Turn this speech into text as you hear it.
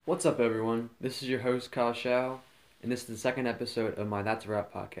What's up, everyone? This is your host, Kyle Shao, and this is the second episode of my That's a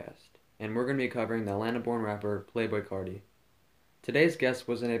Rap podcast. And we're going to be covering the Atlanta-born rapper Playboi Carti. Today's guest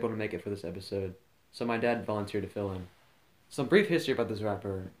wasn't able to make it for this episode, so my dad volunteered to fill in. Some brief history about this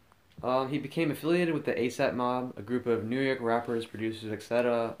rapper. He became affiliated with the ASAP Mob, a group of New York rappers, producers,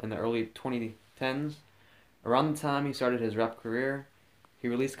 etc., in the early 2010s. Around the time he started his rap career, he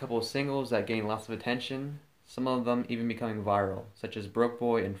released a couple of singles that gained lots of attention, some of them even becoming viral, such as Broke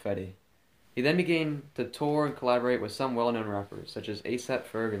Boy and Fetty. He then began to tour and collaborate with some well-known rappers, such as ASAP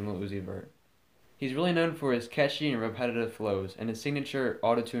Ferg and Lil Uzi Vert. He's really known for his catchy and repetitive flows and his signature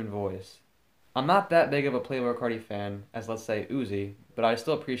auto-tune voice. I'm not that big of a Playboi Carti fan as, let's say, Uzi, but I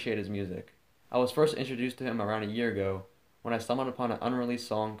still appreciate his music. I was first introduced to him around a year ago when I stumbled upon an unreleased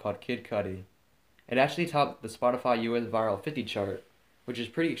song called Kid Cudi. It actually topped the Spotify US Viral 50 chart, which is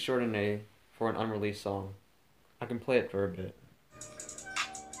pretty extraordinary for an unreleased song. I can play it for a bit.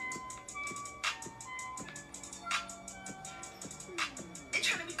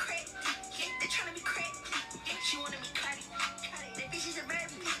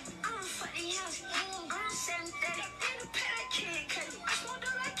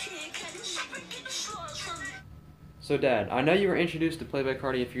 So Dad, I know you were introduced to Playboi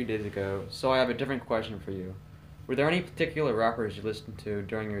Carti a few days ago, so I have a different question for you. Were there any particular rappers you listened to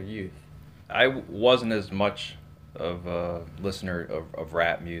during your youth? I wasn't as much of a listener of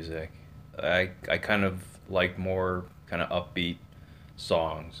rap music. I kind of liked more kind of upbeat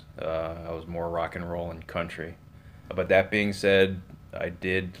songs. I was more rock and roll and country. But that being said, I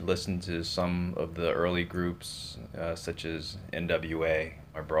did listen to some of the early groups, such as NWA.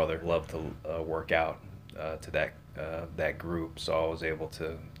 My brother loved to work out to that group, so I was able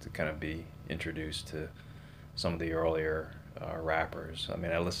to kind of be introduced to some of the earlier rappers. I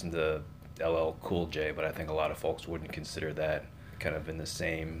mean, I listened to LL Cool J, but I think a lot of folks wouldn't consider that kind of in the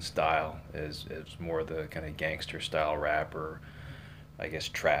same style as more the kind of gangster style rap, or I guess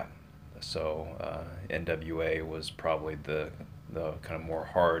trap. So NWA was probably the kind of more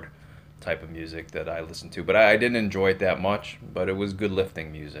hard type of music that I listened to, but I didn't enjoy it that much, but it was good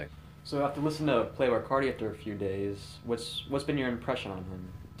lifting music. So after listening to Playboi Carti after a few days, what's been your impression on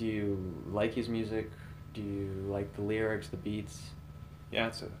him? Do you like his music? Do you like the lyrics, the beats? Yeah,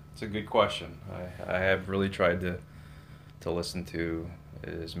 it's a good question. I have really tried to listen to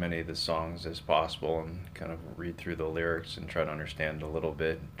as many of the songs as possible and kind of read through the lyrics and try to understand a little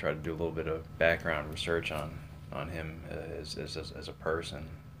bit, try to do a little bit of background research on him as a person.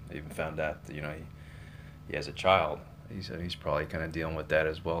 I even found out that, he has a child. He's probably kind of dealing with that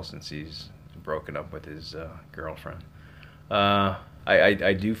as well, since he's broken up with his girlfriend.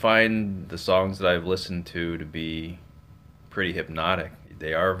 I do find the songs that I've listened to be pretty hypnotic.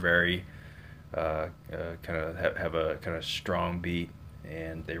 They are very kind of have a kind of strong beat,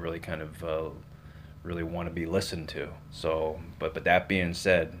 and they really kind of really want to be listened to. So, but that being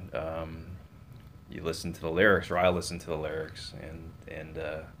said, you listen to the lyrics, or I listen to the lyrics, and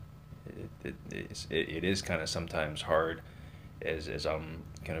it is kind of sometimes hard as I'm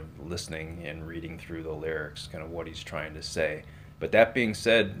kind of listening and reading through the lyrics, kind of what he's trying to say. But that being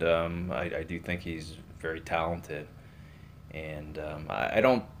said, I do think he's very talented, and I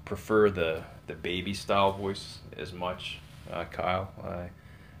don't prefer the baby style voice as much, Kyle.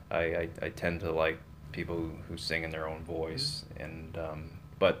 I tend to like people who sing in their own voice, and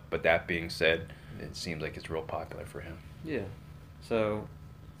but that being said, it seems like it's real popular for him. Yeah. So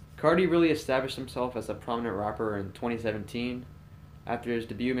Carti really established himself as a prominent rapper in 2017 after his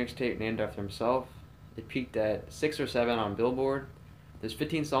debut mixtape named after himself. It peaked at 6 or 7 on Billboard. There's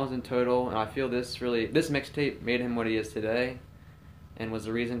 15 songs in total, and I feel this mixtape made him what he is today and was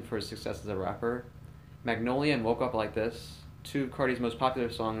the reason for his success as a rapper. Magnolia and Woke Up Like This, two of Carti's most popular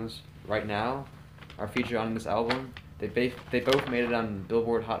songs right now, are featured on this album. They both made it on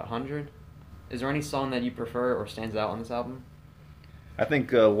Billboard Hot 100. Is there any song that you prefer or stands out on this album? I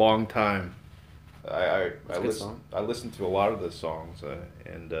think a long time. I listened to a lot of the songs,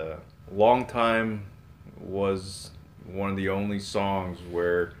 and Long Time was one of the only songs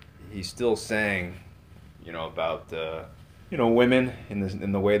where he still sang, about women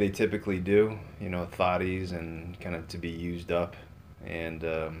in the way they typically do, thotties, and kind of to be used up, and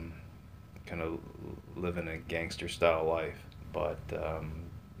kind of living a gangster style life. But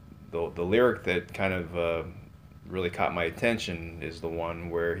the lyric that kind of really caught my attention is the one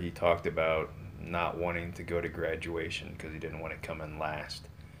where he talked about not wanting to go to graduation because he didn't want to come in last.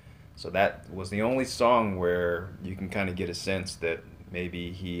 So that was the only song where you can kind of get a sense that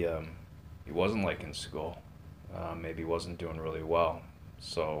maybe he wasn't liking school, maybe he wasn't doing really well.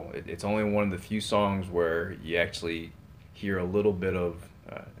 So it's only one of the few songs where you actually hear a little bit of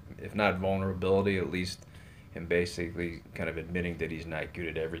if not vulnerability, at least him basically kind of admitting that he's not good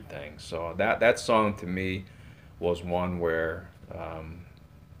at everything. So that song to me was one where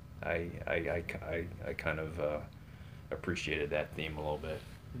I kind of appreciated that theme a little bit.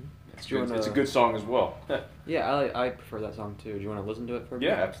 It's a good song as well. Yeah, I prefer that song too. Do you want to listen to it for a bit?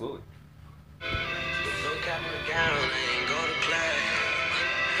 Yeah, absolutely.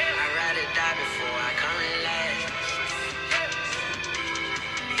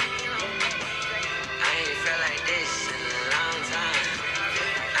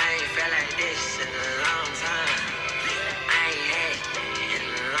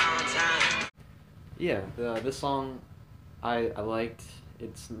 Yeah, this song I liked.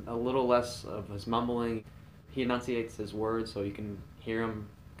 It's a little less of his mumbling. He enunciates his words so you can hear him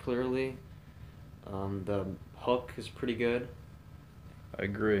clearly. The hook is pretty good. I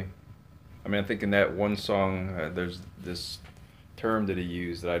agree. I mean, I think in that one song, there's this term that he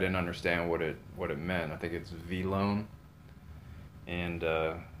used that I didn't understand what it meant. I think it's V-lone, and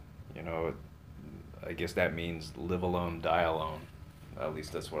you know, I guess that means live alone, die alone. At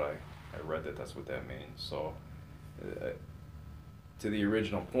least that's what I read that's what that means. So, to the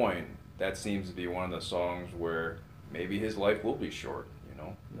original point, that seems to be one of the songs where maybe his life will be short. You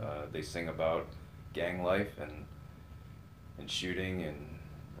know, they sing about gang life and shooting and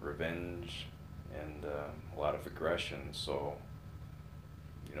revenge and a lot of aggression. So,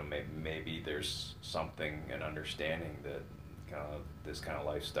 you know, maybe there's something, an understanding that this kind of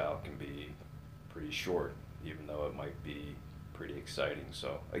lifestyle can be pretty short, even though it might be pretty exciting.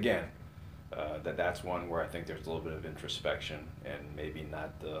 So again, that's one where I think there's a little bit of introspection and maybe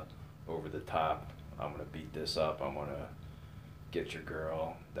not the over the top, I'm gonna beat this up, I'm gonna get your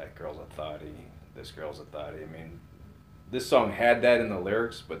girl, that girl's a thotty, this girl's a thotty. I mean, this song had that in the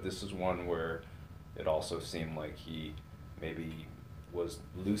lyrics, but this is one where it also seemed like he maybe was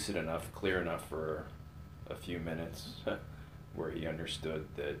lucid enough, clear enough for a few minutes where he understood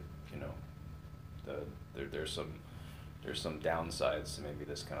that, you know, there's some downsides to maybe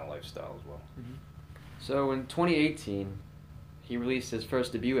this kind of lifestyle as well. Mm-hmm. So in 2018, he released his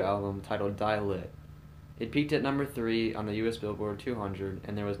first debut album titled Die Lit. It peaked at number 3 on the US Billboard 200,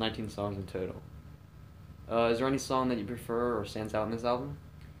 and there was 19 songs in total. Is there any song that you prefer or stands out in this album?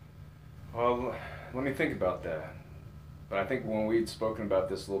 Well, let me think about that. But I think when we'd spoken about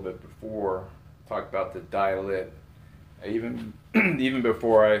this a little bit before, talked about the Die Lit, even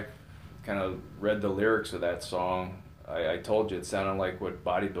before I kind of read the lyrics of that song, I told you it sounded like what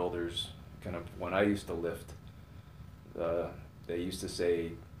bodybuilders kind of, when I used to lift, they used to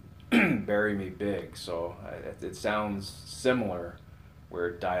say, bury me big. So it sounds similar,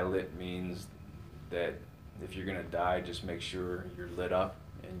 where Die Lit means that if you're going to die, just make sure you're lit up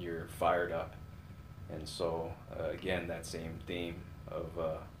and you're fired up. And so, again, that same theme of,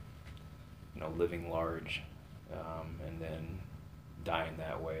 you know, living large, and then dying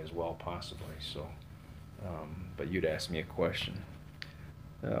that way as well, possibly. So, but you'd ask me a question.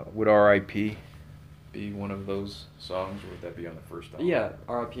 Would R.I.P. be one of those songs, or would that be on the first album? Yeah,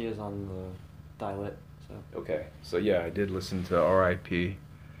 R.I.P. is on the Die Lit. So. Okay, so yeah, I did listen to R.I.P.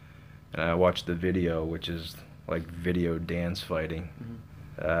 and I watched the video, which is like video dance fighting.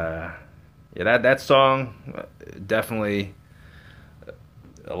 Mm-hmm. Yeah, that song, definitely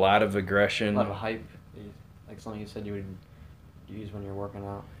a lot of aggression. A lot of hype, like something you said you would use when you're working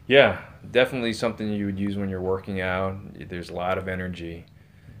out. Yeah, definitely something you would use when you're working out. There's a lot of energy.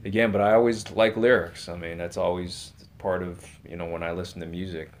 Again, but I always like lyrics. I mean, that's always part of, you know, when I listen to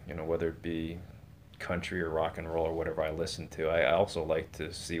music, you know, whether it be country or rock and roll or whatever I listen to, I also like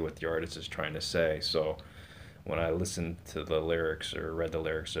to see what the artist is trying to say. So when I listened to the lyrics or read the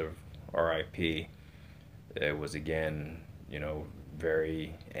lyrics of R.I.P., it was, again, you know,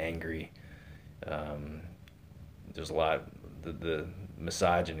 very angry. There's a lot, the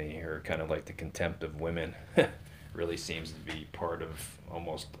misogyny, or kind of like the contempt of women really seems to be part of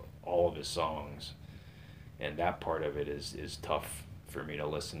almost all of his songs. And that part of it is tough for me to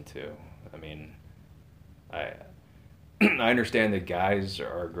listen to. I mean, I understand that guys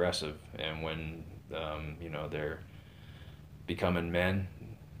are aggressive, and when you know, they're becoming men,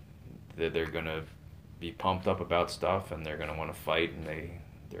 they're gonna be pumped up about stuff, and they're gonna want to fight, and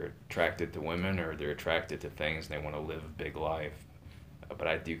they're attracted to women, or they're attracted to things, and they want to live a big life. But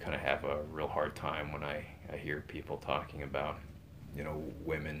I do kind of have a real hard time when I hear people talking about, you know,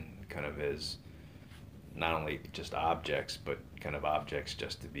 women kind of as not only just objects, but kind of objects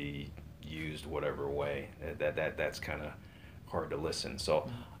just to be used whatever way. That's kind of hard to listen. So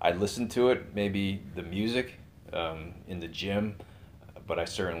I listen to it, maybe the music in the gym, but I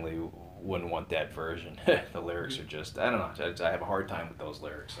certainly wouldn't want that version. The lyrics are just, I don't know. I have a hard time with those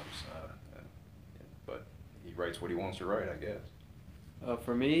lyrics. But he writes what he wants to write, I guess.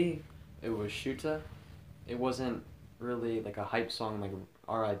 For me, it was Shoota. It wasn't really like a hype song like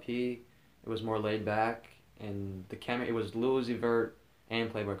R.I.P. It was more laid back, and it was Lil Uzi Vert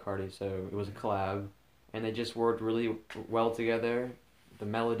and Playboi Carti, so it was a collab, and they just worked really well together. The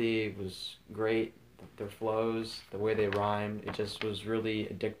melody was great, their flows, the way they rhymed, it just was really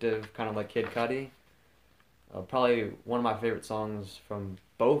addictive, kind of like Kid Cudi. Probably one of my favorite songs from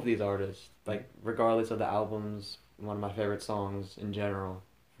both of these artists, like regardless of the albums, one of my favorite songs in general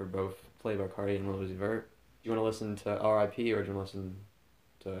for both Playboi Carti and Lil Uzi Vert. Do you want to listen to R.I.P. or do you want to listen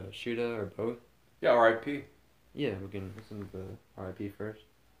to Shoota or both? Yeah, R.I.P. Yeah, we can listen to the R.I.P. first.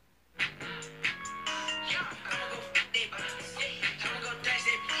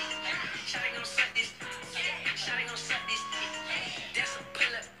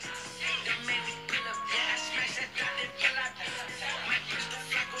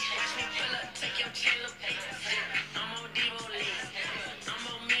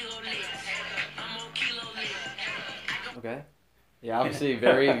 Okay. Yeah, obviously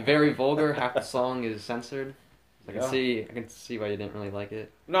very very vulgar. Half the song is censored. I can see why you didn't really like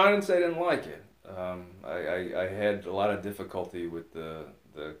it. No, I didn't say I didn't like it. I had a lot of difficulty with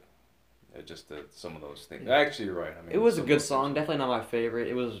some of those things. Actually, you're right. I mean, it was a good song. Definitely not my favorite.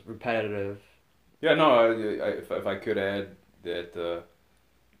 It was repetitive. Yeah, no. If I could add that,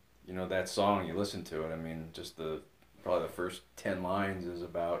 that song, you listen to it. I mean, just probably the first 10 lines is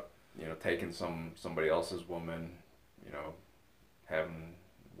about taking somebody else's woman, having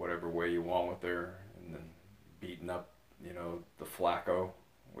whatever way you want with her, and then beating up, the Flacco,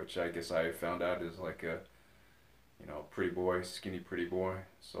 which I guess I found out is like a, pretty boy, skinny pretty boy.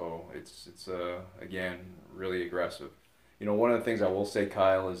 So it's again, really aggressive. One of the things I will say,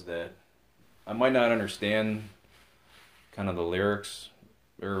 Kyle, is that I might not understand kind of the lyrics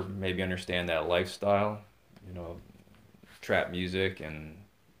or maybe understand that lifestyle, trap music and,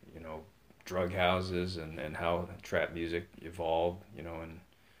 drug houses and how trap music evolved, in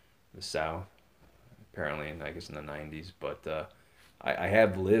the South, apparently, I guess in the 90s. But I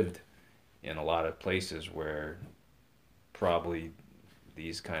have lived in a lot of places where probably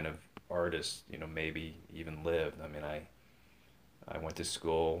these kind of artists, maybe even lived. I mean, I went to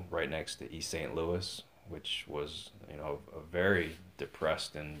school right next to East St. Louis, which was, a very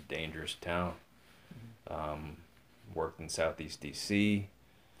depressed and dangerous town. Worked in Southeast D.C.,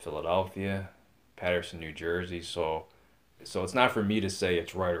 Philadelphia, Patterson, New Jersey. So it's not for me to say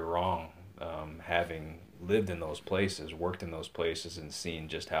it's right or wrong. Having lived in those places, worked in those places, and seen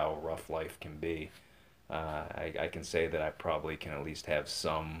just how rough life can be, I can say that I probably can at least have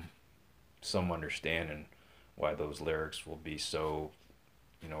some understanding why those lyrics will be so,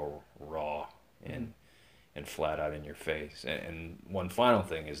 raw and flat out in your face. And one final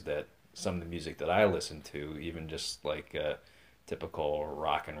thing is that some of the music that I listen to, even just like typical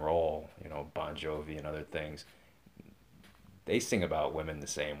rock and roll, Bon Jovi and other things, they sing about women the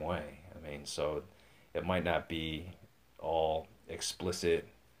same way. I mean, so it might not be all explicit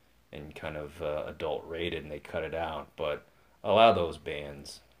and kind of adult rated and they cut it out, but a lot of those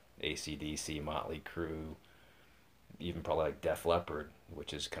bands, AC/DC, Motley Crue, even probably like Def Leppard,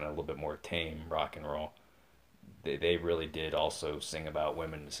 which is kind of a little bit more tame rock and roll, they really did also sing about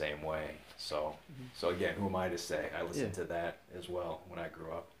women the same way. So again, who am I to say? I listened to that as well when I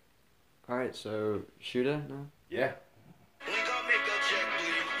grew up. All right, so Shoota now? Yeah.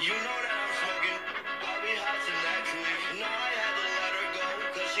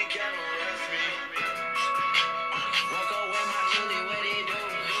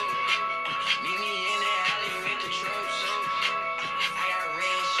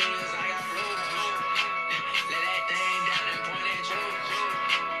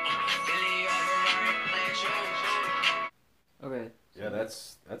 Okay. Yeah,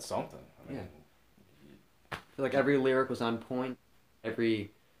 that's something. I mean, I feel like every lyric was on point. Every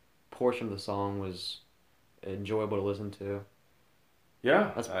portion of the song was enjoyable to listen to.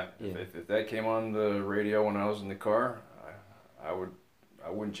 Yeah, if that came on the radio when I was in the car, I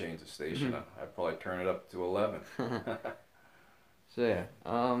wouldn't change the station. I'd probably turn it up to 11. So yeah,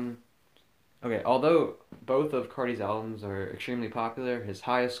 okay. Although both of Carti's albums are extremely popular, his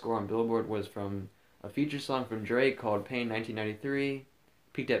highest score on Billboard was from a feature song from Drake called "Pain" 1993,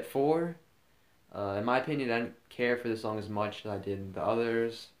 peaked at 4. In my opinion, I didn't care for the song as much as I did the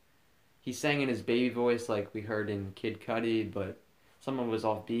others. He sang in his baby voice like we heard in Kid Cudi, but some of it was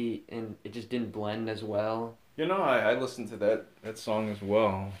offbeat and it just didn't blend as well. I listened to that song as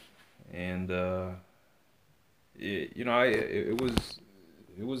well, and it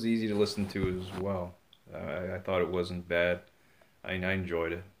it was easy to listen to as well. I thought it wasn't bad. I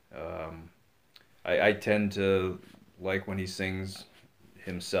enjoyed it. I tend to like when he sings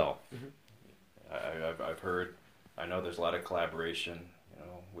himself. Hmm. I've heard, I know there's a lot of collaboration,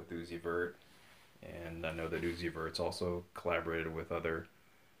 with Uzi Vert, and I know that Uzi Vert's also collaborated with other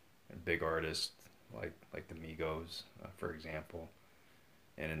big artists like the Migos, for example,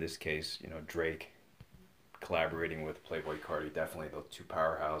 and in this case, Drake collaborating with Playboi Carti, definitely those two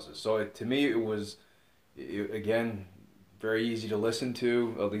powerhouses. So to me, it was again very easy to listen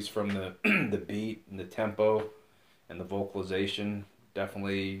to, at least from the the beat and the tempo and the vocalization.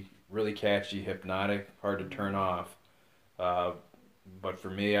 Definitely really catchy, hypnotic, hard to turn off. Uh, but for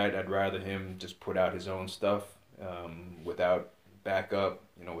me, I'd rather him just put out his own stuff without backup,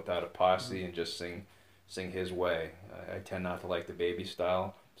 without a posse, and just sing his way. I tend not to like the baby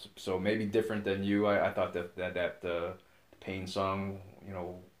style, so maybe different than you. I thought that Pain song,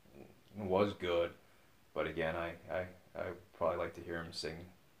 was good, but again, I probably like to hear him sing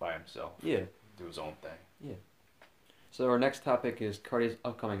by himself, Yeah. do his own thing. Yeah. So our next topic is Cardi's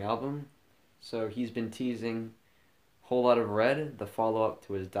upcoming album. So he's been teasing Whole Lotta Red, the follow-up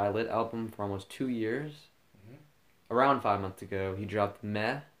to his Die Lit album, for almost 2 years. Around 5 months ago, he dropped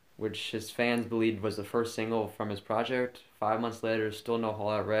Meh, which his fans believed was the first single from his project. 5 months later, still no Whole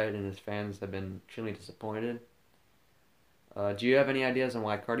Lotta Red, and his fans have been extremely disappointed. Do you have any ideas on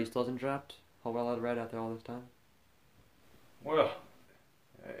why Cardi still hasn't dropped Whole Lotta Red after all this time? Well,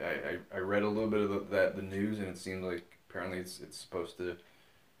 I read a little bit of the news, and it seemed like apparently it's supposed to,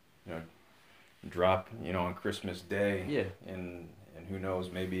 drop, on Christmas Day. Yeah. And who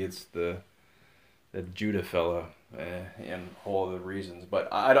knows, maybe it's the Judah fella, and whole other reasons. But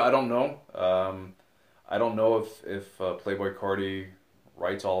I don't know. I don't know if Playboi Carti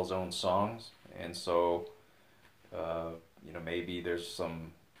writes all his own songs, and so maybe there's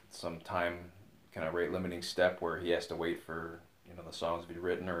some time kind of rate limiting step where he has to wait for the songs to be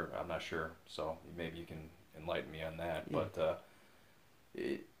written, or I'm not sure. So maybe you can enlighten me on that. Yeah. But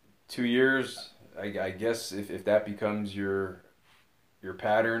 2 years, I guess if that becomes your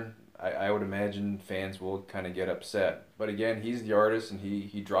pattern, I would imagine fans will kind of get upset. But again, he's the artist, and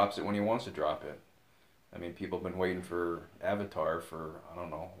he drops it when he wants to drop it. I mean, people have been waiting for Avatar for, I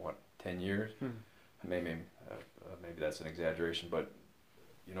don't know, 10 years? Maybe that's an exaggeration, but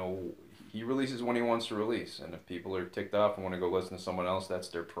he releases when he wants to release, and if people are ticked off and want to go listen to someone else, that's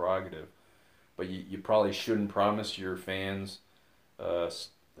their prerogative. But you probably shouldn't promise your fans the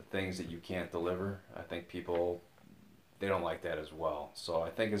things that you can't deliver. I think people, they don't like that as well. So I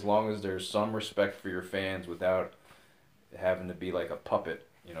think as long as there's some respect for your fans without having to be like a puppet,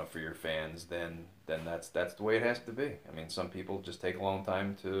 for your fans, then that's the way it has to be. I mean, some people just take a long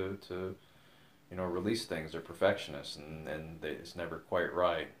time to release things. They're perfectionists, and it's never quite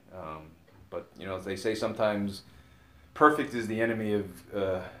right. But as they say, sometimes perfect is the enemy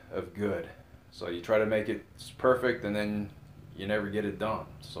of good. So you try to make it perfect, and then you never get it done.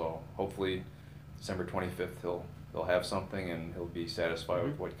 So hopefully, December 25th, he'll have something, and he'll be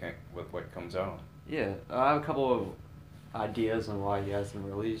satisfied with what comes out. Yeah, I have a couple of ideas on why he hasn't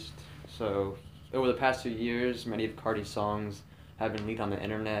released. So over the past 2 years, many of Cardi's songs have been leaked on the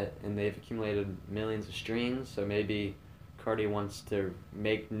internet, and they've accumulated millions of streams. So maybe Cardi wants to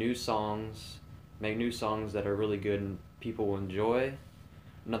make new songs that are really good and people will enjoy.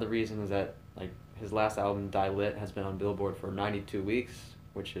 Another reason is that his last album, Die Lit, has been on Billboard for 92 weeks,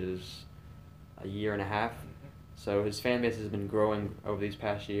 which is a year and a half. So his fan base has been growing over these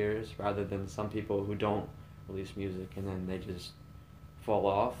past years, rather than some people who don't release music and then they just fall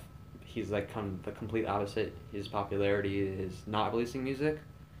off. He's the complete opposite. His popularity is not releasing music.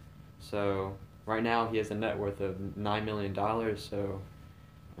 So right now he has a net worth of $9 million. So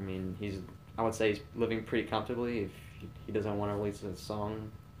I mean, I would say he's living pretty comfortably. If he doesn't want to release a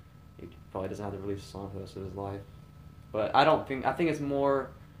song, he probably doesn't have to release a song for the rest of his life. But I think it's more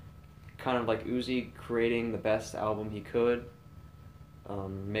kind of like Uzi creating the best album he could,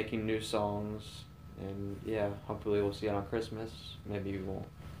 making new songs, and yeah, hopefully we'll see it on Christmas. Maybe we won't.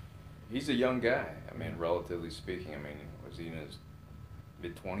 He's a young guy. I mean, relatively speaking. I mean, was he in his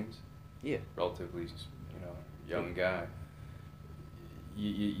mid-20s? Yeah. Relatively, young guy.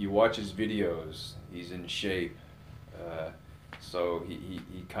 You watch his videos. He's in shape. So he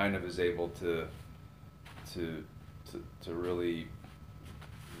kind of is able to really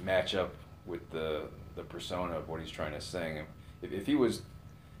match up with the persona of what he's trying to sing. If he was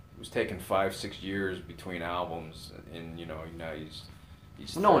taking 5-6 years between albums, and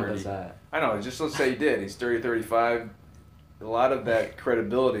he's 30. No one does that. I know. Just let's say he did. He's 30, 35. A lot of that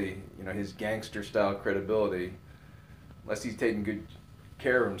credibility, his gangster style credibility, unless he's taking good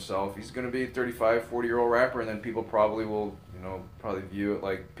care of himself, he's going to be a 35, 40-year-old rapper, and then people probably will, probably view it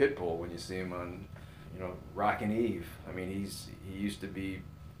like Pitbull when you see him on, Rockin' Eve. I mean, he used to be,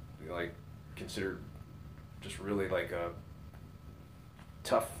 like, considered just really like a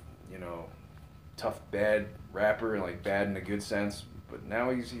tough, tough, bad rapper, like bad in a good sense. But now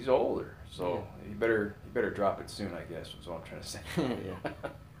he's older, so he better drop it soon, I guess. Is what I'm trying to say. Yeah.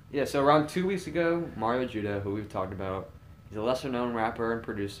 Yeah. So around 2 weeks ago, Mario Judah, who we've talked about, he's a lesser-known rapper and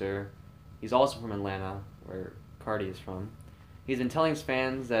producer. He's also from Atlanta, where Carti is from. He's been telling his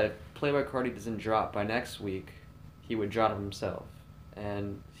fans that if Playboi Carti doesn't drop by next week, he would drop himself.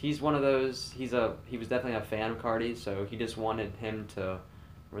 And he's one of those. He was definitely a fan of Carti, so he just wanted him to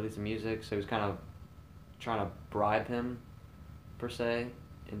release the music. So he was kind of trying to bribe him, per se,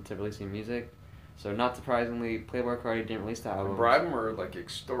 into releasing music. So not surprisingly, Playboi Carti didn't release the album. Bribe him or like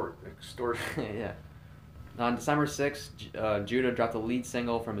extortion? Yeah. On December 6th, Judah dropped the lead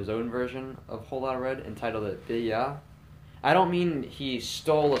single from his own version of Whole Lotta Red, entitled it Be Ya. I don't mean he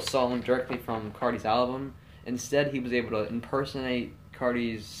stole a song directly from Carti's album. Instead, he was able to impersonate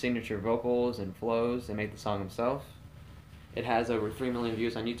Carti's signature vocals and flows and make the song himself. It has over 3 million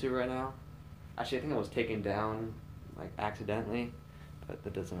views on YouTube right now. Actually, I think it was taken down, like, accidentally, but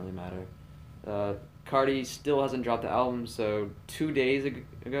that doesn't really matter. Carti still hasn't dropped the album, so 2 days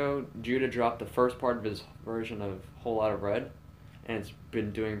ago, Judah dropped the first part of his version of Whole Lotta Red, and it's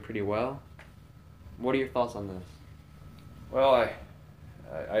been doing pretty well. What are your thoughts on this? Well,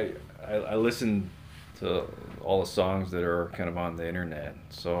 I listen to all the songs that are kind of on the internet.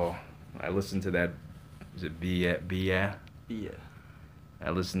 So I listened to that. Is it Be Ya? Yeah. I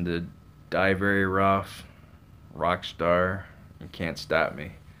listened to Die Very Rough, Rockstar, and Can't Stop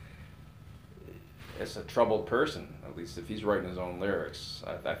Me. It's a troubled person, at least if he's writing his own lyrics.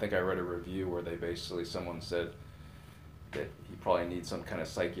 I think I read a review where someone said that he probably needs some kind of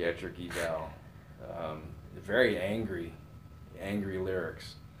psychiatric eval. Very angry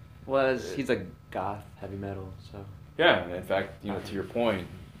lyrics. Well, he's a goth heavy metal, so. Yeah, and in fact, to your point,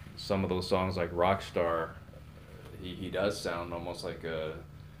 some of those songs like Rockstar, he does sound almost like a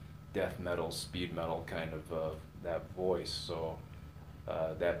death metal, speed metal kind of that voice. So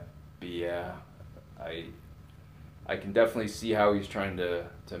that Be Ya, I can definitely see how he's trying to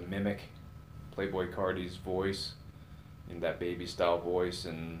mimic Playboi Carti's voice, in that baby style voice,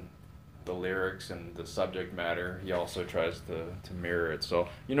 and the lyrics and the subject matter. He also tries to mirror it. So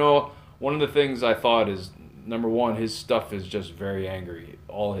one of the things I thought is, number one, his stuff is just very angry.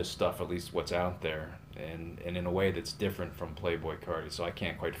 All his stuff, at least what's out there, and in a way that's different from Playboi Carti. So I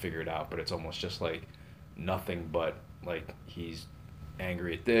can't quite figure it out, but it's almost just like nothing but like he's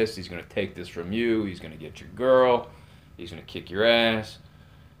angry at this. He's gonna take this from you. He's gonna get your girl. He's gonna kick your ass.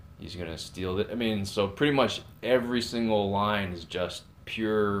 He's gonna steal it. I mean, so pretty much every single line is just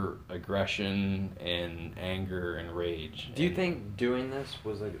pure aggression and anger and rage. Do you think doing this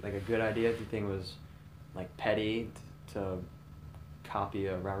was like a good idea? Do you think it was like petty to copy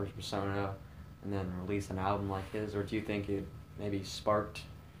a rapper's persona and then release an album like his, or do you think it maybe sparked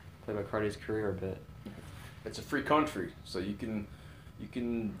Playboi Carti's career a bit? It's a free country, so you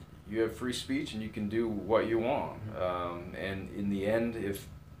have free speech and you can do what you want. And in the end, if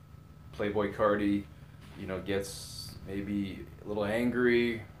Playboi Carti, gets maybe a little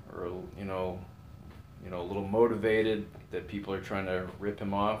angry or a little motivated that people are trying to rip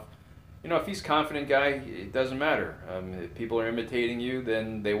him off, if he's a confident guy, it doesn't matter. If people are imitating you,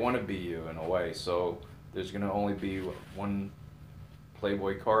 then they want to be you in a way. So there's going to only be one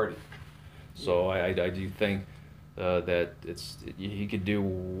Playboi Carti. So I do think that he could do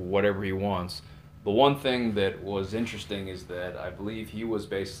whatever he wants. The one thing that was interesting is that I believe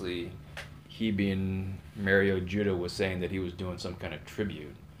he being Mario Judah was saying that he was doing some kind of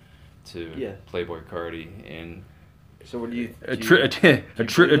tribute to Playboi Carti. And so what do you? A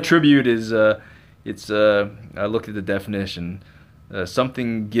tribute is I looked at the definition,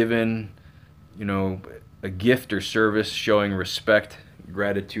 something given, a gift or service showing respect,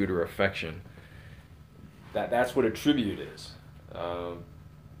 gratitude, or affection. That's what a tribute is.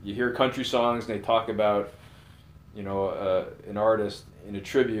 You hear country songs and they talk about, an artist in a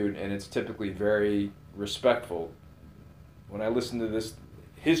tribute, and it's typically very respectful. When I listen to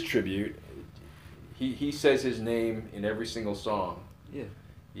his tribute, he says his name in every single song. Yeah.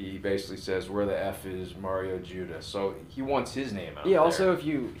 He basically says, "Where the F is Mario Judah?" So he wants his name out. Yeah. there. Also,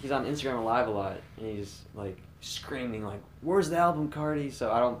 he's on Instagram Live a lot, and he's like screaming like, "Where's the album, Carti?"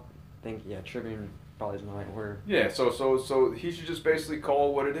 So I don't think tribute probably isn't the right word. Yeah. So he should just basically call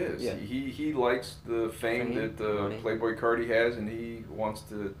it what it is. Yeah. He likes the fame that money. Playboi Carti has, and he wants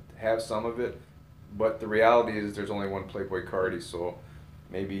to have some of it. But the reality is, there's only one Playboi Carti. So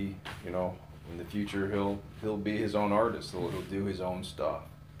maybe, you know, in the future he'll be his own artist. He'll do his own stuff.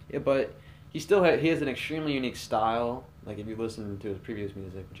 Yeah, but he has an extremely unique style. Like if you listen to his previous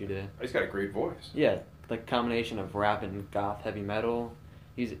music, which you did. He's got a great voice. Yeah, like a combination of rap and goth heavy metal.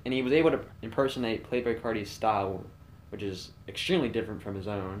 He was able to impersonate Playboi Carti's style, which is extremely different from his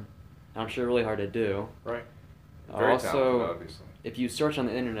own. And I'm sure really hard to do. Right. Very Also, talented, obviously. if you search on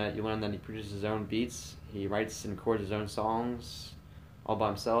the internet, you learn that he produces his own beats. He writes and records his own songs, all by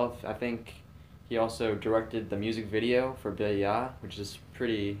himself. I think he also directed the music video for Bill Ya, which is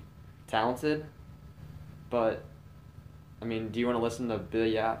pretty talented. But I mean, do you want to listen to Bill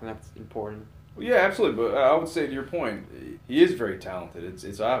Ya? I think that's important. Well, yeah, absolutely. But I would say to your point, he is very talented.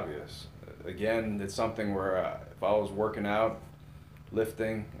 It's obvious. Again, it's something where if I was working out,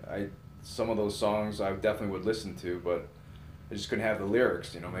 lifting, some of those songs I definitely would listen to, but I just couldn't have the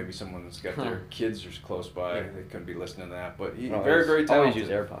lyrics. You know, maybe someone's got their kids just close by, Yeah. they couldn't be listening to that. But he Always- very talented. Always use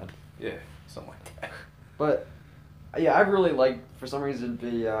AirPod. Yeah, something like that. But yeah, I really like, for some reason,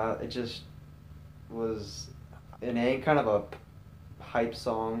 it just was kind of a hype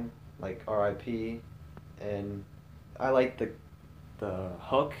song, like R.I.P. And I like the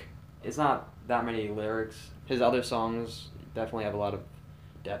hook. It's not that many lyrics. His other songs definitely have a lot of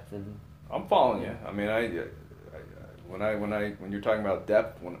depth and. I'm following you. I mean, when you're talking about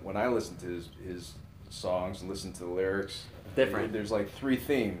depth, when I listen to his songs and listen to the lyrics, Different. There's like three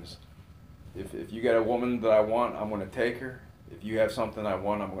themes. If you got a woman that I want, I'm gonna take her. If you have something I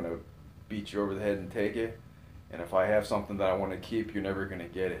want, I'm gonna beat you over the head and take it. And if I have something that I want to keep, you're never gonna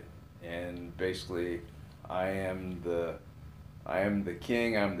get it. And basically, I am the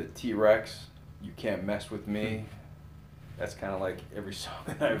king. I'm the T-Rex. You can't mess with me. That's kind of like every song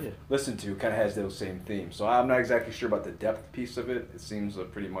that I've listened to kind of has those same themes. So I'm not exactly sure about the depth piece of it. It seems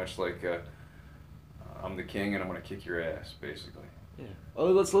pretty much like I'm the king and I'm going to kick your ass, basically. Yeah. Oh,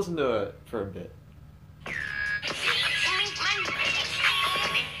 let's listen to it for a bit.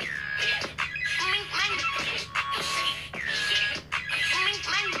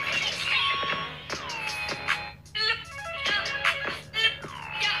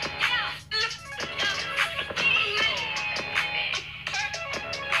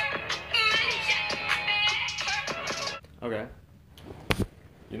 Okay.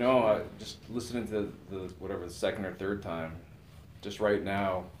 You know, just listening to the second or third time, just right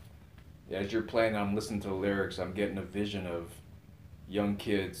now, as you're playing, I'm listening to the lyrics. I'm getting a vision of young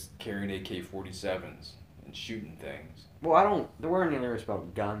kids carrying AK-47s and shooting things. Well, there weren't any lyrics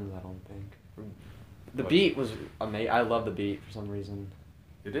about guns, I don't think. The beat was amazing. I love the beat for some reason.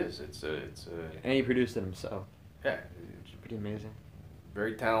 It is. It's a. And he produced it himself. Yeah. It's pretty amazing.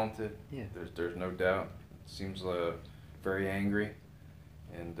 Very talented. Yeah. There's no doubt. Seems very angry,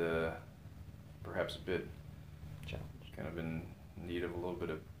 and perhaps a bit Challenge. kind of in need of a little bit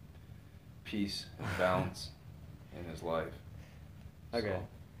of peace and balance in his life. Okay. So,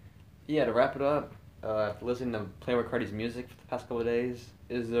 Yeah, to wrap it up, after listening to Playboi Carti's music for the past couple of days,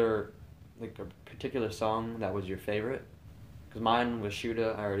 is there like a particular song that was your favorite? Because mine was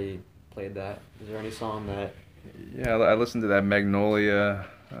Shooter. I already played that. Is there any song that? yeah, I listened to that Magnolia,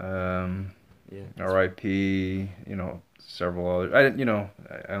 Yeah. R.I.P. You know, several others.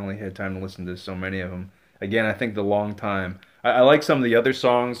 I only had time to listen to so many of them. Again, I think the long time. I like some of the other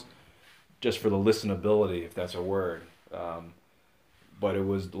songs, just for the listenability, if that's a word. But it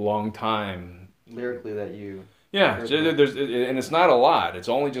was the long time. Lyrically, that you. Yeah, and it's not a lot. It's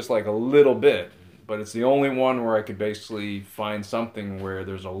only just like a little bit, but it's the only one where I could basically find something where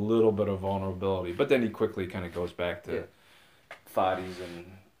there's a little bit of vulnerability. But then he quickly kind of goes back to thotties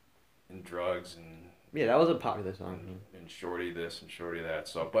and drugs and Yeah, that was a popular song. and shorty this and shorty that.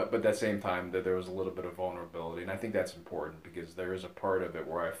 So, but at the same time, that there was a little bit of vulnerability, and I think that's important because there is a part of it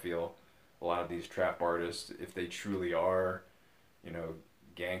where I feel a lot of these trap artists, if they truly are,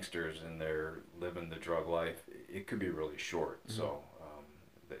 gangsters and they're living the drug life, it could be really short. Mm-hmm. So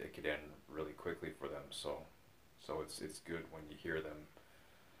it could end really quickly for them. So it's good when you hear them.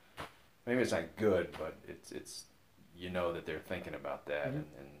 Maybe it's not good, but it's that they're thinking about that, mm-hmm.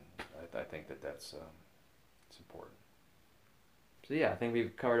 and I think that's it's important. So yeah, I think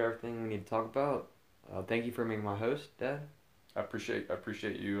we've covered everything we need to talk about. Thank you for being my host, Dad. I appreciate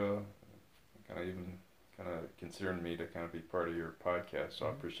you kind of considering me to kind of be part of your podcast. So I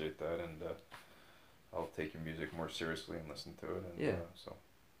appreciate that, and I'll take your music more seriously and listen to it. And, yeah. So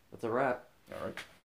that's a wrap. All right.